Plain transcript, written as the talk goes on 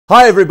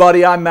Hi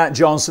everybody, I'm Matt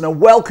Johnson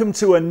and welcome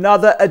to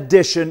another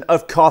edition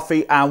of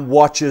Coffee and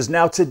Watches.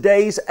 Now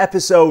today's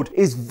episode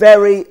is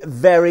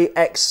very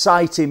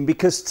exciting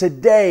because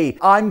today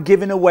I'm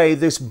giving away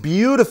this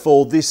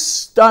beautiful, this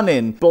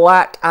stunning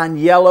black and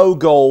yellow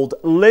gold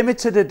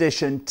limited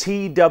edition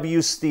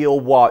TW steel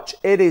watch.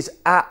 It is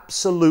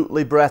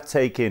absolutely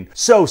breathtaking.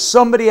 So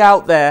somebody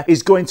out there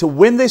is going to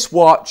win this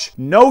watch,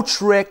 no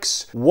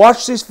tricks,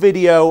 watch this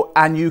video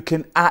and you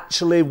can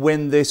actually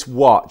win this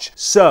watch.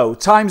 So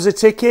time's a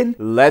ticking.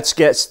 Let's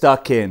get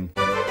stuck in.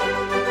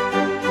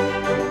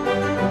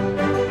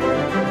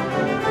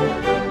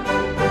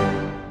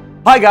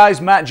 Hi guys,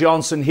 Matt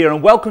Johnson here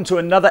and welcome to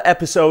another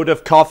episode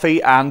of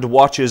Coffee and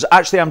Watches.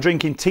 Actually, I'm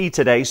drinking tea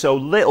today, so a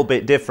little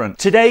bit different.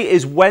 Today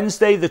is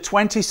Wednesday, the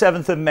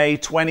 27th of May,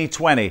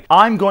 2020.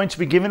 I'm going to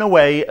be giving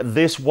away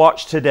this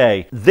watch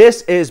today.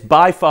 This is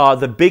by far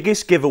the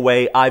biggest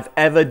giveaway I've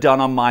ever done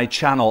on my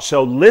channel,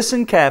 so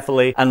listen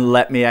carefully and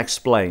let me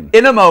explain.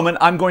 In a moment,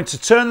 I'm going to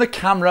turn the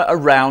camera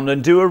around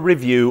and do a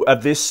review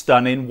of this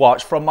stunning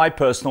watch from my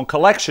personal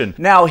collection.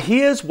 Now,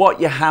 here's what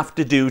you have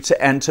to do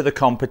to enter the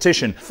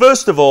competition.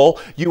 First of all,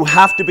 you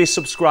have to be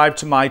subscribed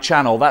to my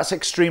channel. That's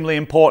extremely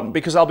important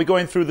because I'll be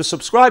going through the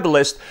subscriber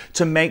list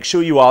to make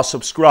sure you are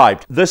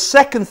subscribed. The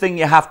second thing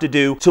you have to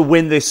do to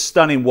win this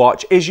stunning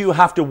watch is you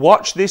have to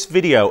watch this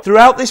video.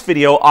 Throughout this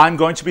video, I'm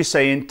going to be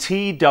saying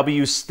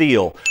TW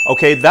steel.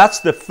 Okay, that's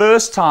the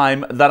first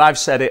time that I've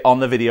said it on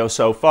the video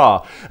so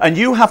far. And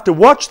you have to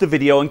watch the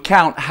video and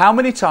count how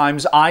many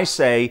times I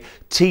say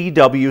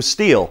TW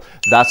steel.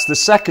 That's the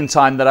second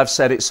time that I've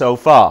said it so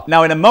far.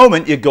 Now in a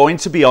moment you're going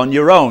to be on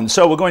your own,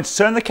 so we're going to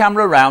turn the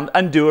camera around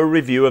and do a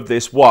review of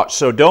this watch.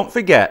 So don't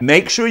forget,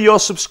 make sure you're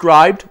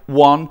subscribed,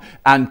 1,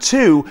 and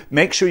 2,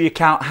 make sure you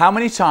count how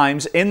many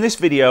times in this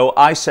video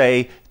I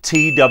say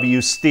TW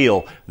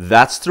steel.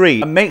 That's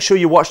 3. And make sure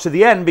you watch to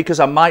the end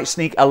because I might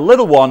sneak a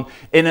little one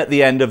in at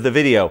the end of the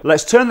video.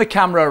 Let's turn the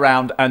camera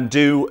around and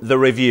do the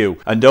review.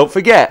 And don't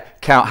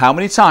forget, count how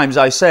many times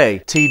I say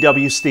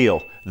TW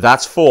steel.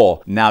 That's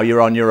 4. Now you're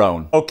on your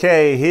own.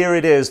 Okay, here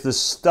it is, the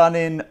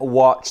stunning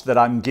watch that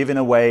I'm giving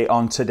away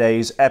on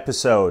today's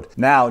episode.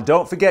 Now,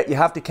 don't forget you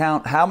have to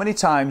count how many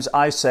times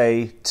I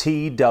say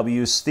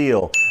TW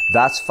steel.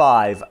 That's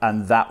 5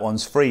 and that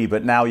one's free,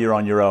 but now you're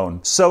on your own.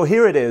 So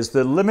here it is,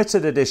 the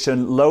limited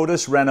edition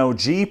Lotus Renault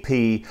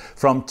GP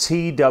from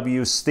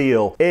TW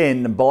Steel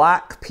in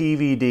black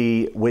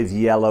PVD with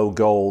yellow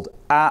gold.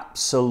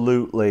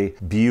 Absolutely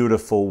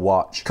beautiful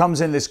watch. Comes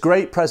in this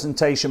great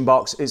presentation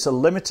box. It's a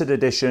limited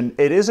edition.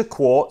 It is a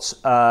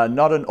quartz,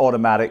 not an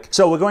automatic.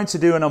 So we're going to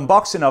do an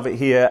unboxing of it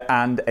here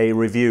and a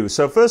review.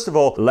 So first of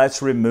all,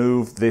 let's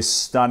remove this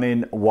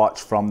stunning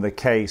watch from the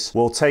case.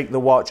 We'll take the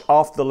watch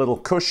off the little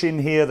cushion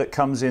here that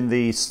comes in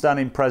the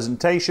stunning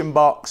presentation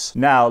box.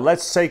 Now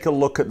let's take a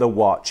look at the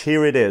watch.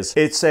 Here it is.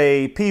 It's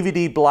a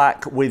PVD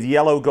black with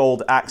yellow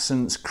gold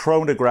accents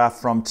chronograph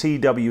from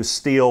TW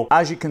Steel.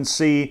 As you can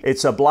see,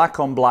 it's a black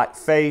on black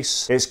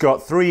face. It's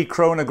got 3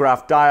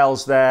 chronograph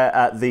dials there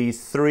at the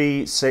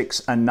 3,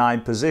 6, and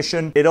 9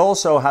 position. It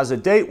also has a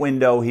date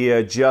window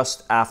here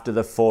just after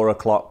the 4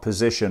 o'clock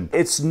position.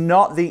 It's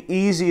not the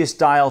easiest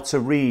dial to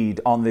read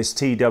on this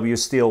TW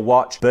Steel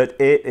watch, but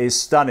it is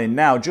stunning.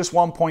 Now, just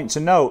one point to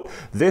note,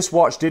 this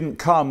watch didn't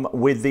come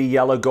with the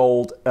yellow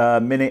gold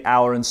minute,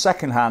 hour, and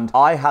second hand.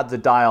 I had the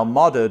dial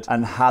modded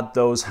and had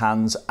those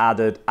hands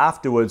added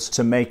afterwards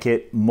to make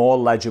it more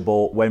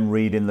legible when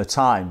reading the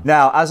time.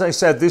 Now, as I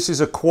said, this is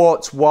a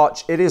quartz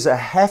watch. It is a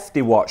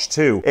hefty watch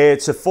too.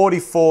 It's a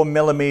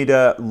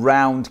 44mm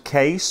round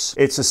case.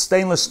 It's a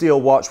stainless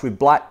steel watch with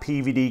black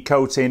PVD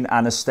coating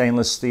and a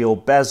stainless steel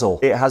bezel.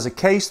 It has a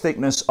case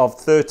thickness of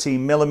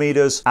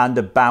 13mm and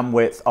a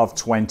bandwidth of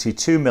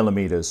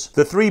 22mm.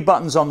 The 3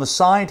 buttons on the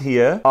side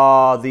here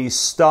are the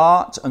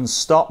start and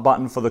stop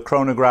button for the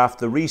chronograph,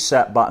 the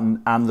reset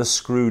button, and the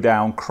screw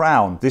down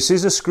crown. This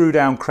is a screw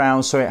down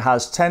crown, so it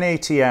has 10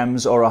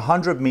 ATMs or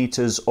 100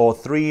 meters or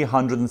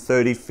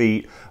 330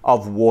 feet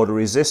of water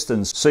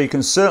resistance, so you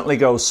can certainly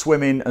go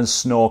swimming and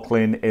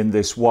snorkeling in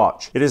this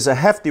watch. It is a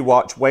hefty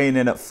watch weighing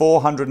in at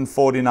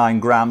 449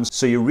 grams,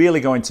 so you're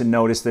really going to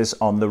notice this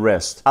on the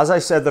wrist. As I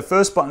said, the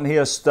first button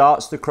here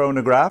starts the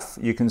chronograph.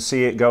 You can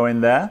see it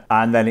going there,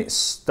 and then it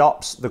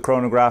stops the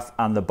chronograph,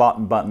 and the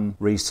bottom button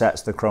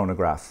resets the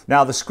chronograph.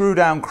 Now the screw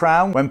down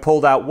crown, when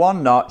pulled out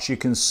 1 notch, you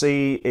can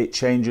see it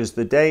changes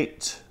the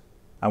date,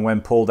 and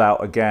when pulled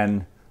out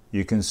again,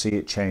 you can see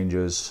it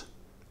changes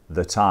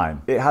the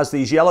time. It has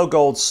these yellow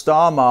gold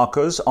star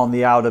markers on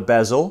the outer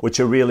bezel, which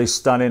are really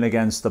stunning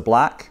against the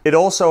black. It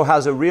also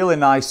has a really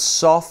nice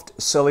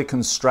soft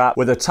silicone strap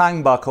with a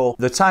tang buckle.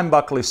 The tang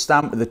buckle is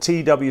stamped with the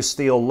TW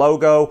Steel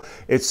logo.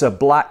 It's a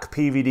black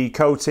PVD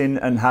coating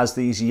and has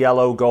these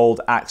yellow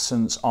gold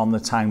accents on the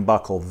tang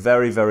buckle.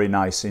 Very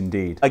nice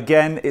indeed.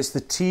 Again, it's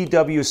the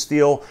TW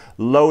Steel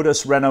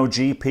Lotus Renault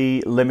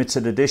GP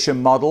limited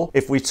edition model.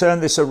 If we turn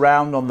this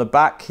around on the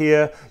back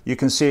here, you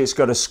can see it's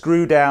got a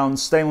screw down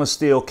stainless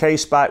steel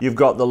case back. You've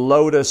got the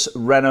Lotus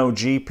Renault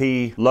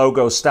GP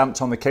logo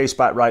stamped on the case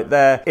back right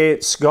there.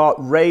 It's got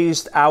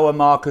raised hour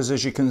markers,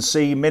 as you can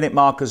see, minute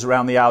markers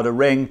around the outer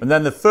ring, and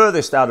then the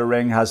furthest outer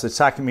ring has the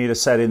tachymeter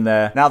set in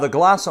there. Now the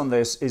glass on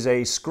this is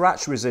a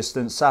scratch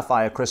resistant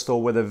sapphire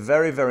crystal with a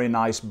very, very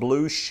nice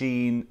blue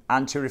sheen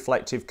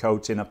anti-reflective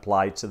coating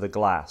applied to the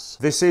glass.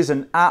 This is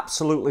an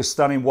absolutely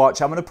stunning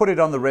watch. I'm going to put it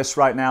on the wrist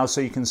right now so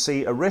you can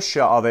see a wrist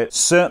shot of it.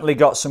 Certainly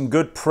got some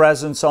good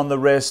presence on the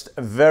wrist.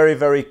 A very,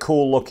 very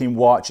cool looking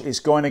watch.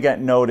 It's going to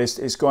get noticed.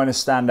 It's going to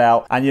stand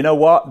out. And you know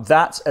what?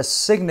 That's a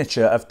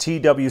signature of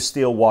TW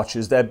Steel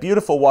watches. They're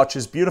beautiful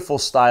watches, beautiful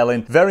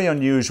styling, very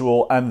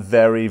unusual and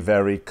very,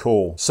 very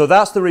cool. So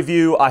that's the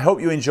review. I hope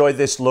you enjoyed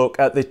this look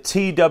at the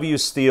TW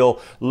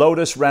Steel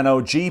Lotus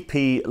Renault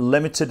GP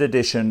limited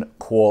edition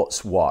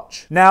quartz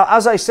watch. Now,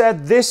 as I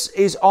said, this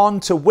is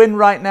on to win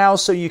right now,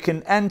 so you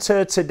can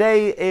enter.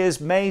 Today is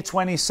May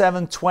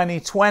 27,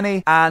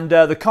 2020, and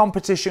the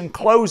competition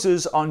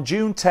closes on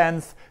June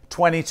 10th,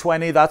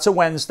 2020. That's a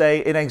Wednesday,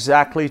 in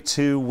exactly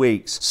 2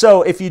 weeks.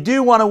 So if you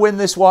do want to win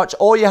this watch,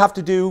 all you have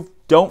to do,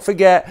 don't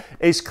forget,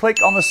 is click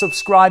on the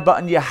subscribe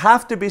button. You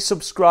have to be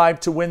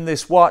subscribed to win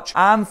this watch.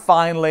 And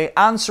finally,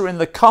 answer in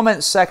the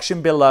comments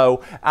section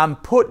below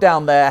and put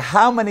down there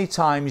how many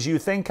times you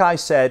think I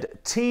said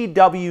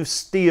TW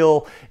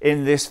Steel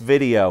in this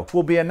video.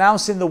 We'll be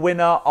announcing the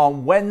winner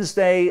on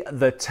Wednesday,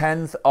 the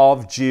 10th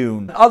of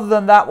June. Other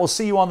than that, we'll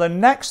see you on the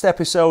next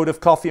episode of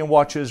Coffee and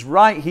Watches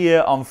right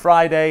here on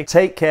Friday.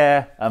 Take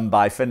care and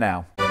bye for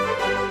now.